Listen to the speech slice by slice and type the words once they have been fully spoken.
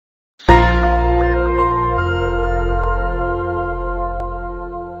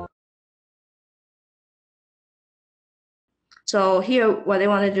So here, what they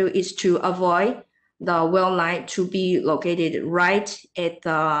want to do is to avoid the weld line to be located right at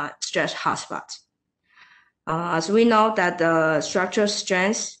the stress hotspot. As we know that the structural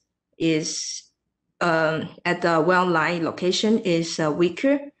strength is at the weld line location is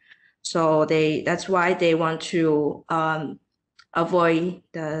weaker, so that's why they want to avoid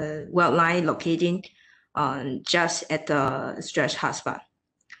the weld line locating just at the stress hotspot.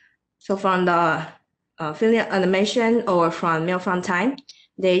 So from the film animation or from Milfron time,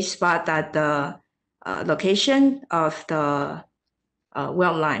 they spot that the location of the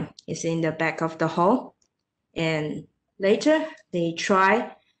weld line is in the back of the hole. And later, they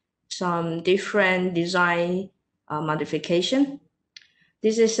try some different design modification.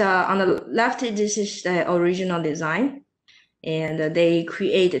 This is on the left, this is the original design. And they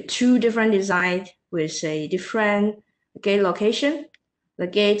create two different designs with a different gate location. The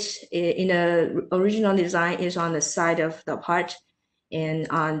gates in the original design is on the side of the part, and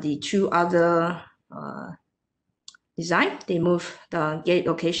on the two other design, they move the gate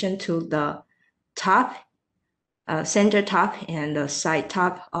location to the top, center top, and the side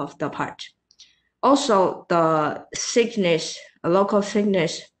top of the part. Also, the thickness, local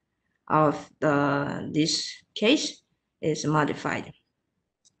thickness of this case is modified.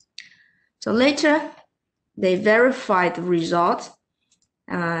 So later, they verify the result.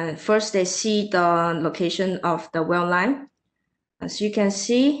 First, they see the location of the weld line. As you can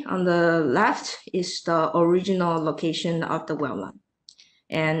see on the left is the original location of the weld line.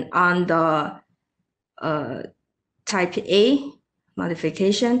 And on the type A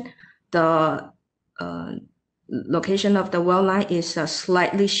modification, the location of the weld line is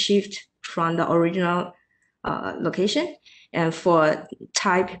slightly shift from the original location. And for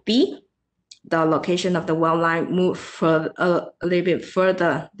type B, the location of the weld line moved a little bit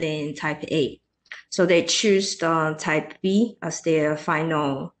further than type A. So they choose the type B as their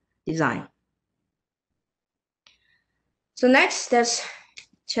final design. So next, let's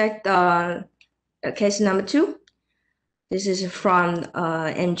check the case number 2. This is from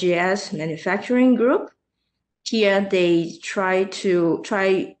MGS manufacturing group. Here they try to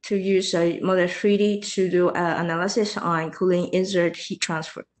use a Moldex3D to do analysis on cooling insert heat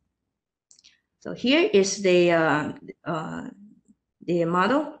transfer. So here is the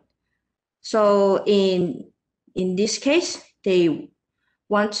model. So in this case, they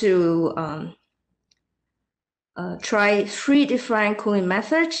want to try 3 different cooling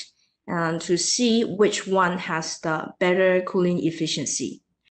methods and to see which one has the better cooling efficiency.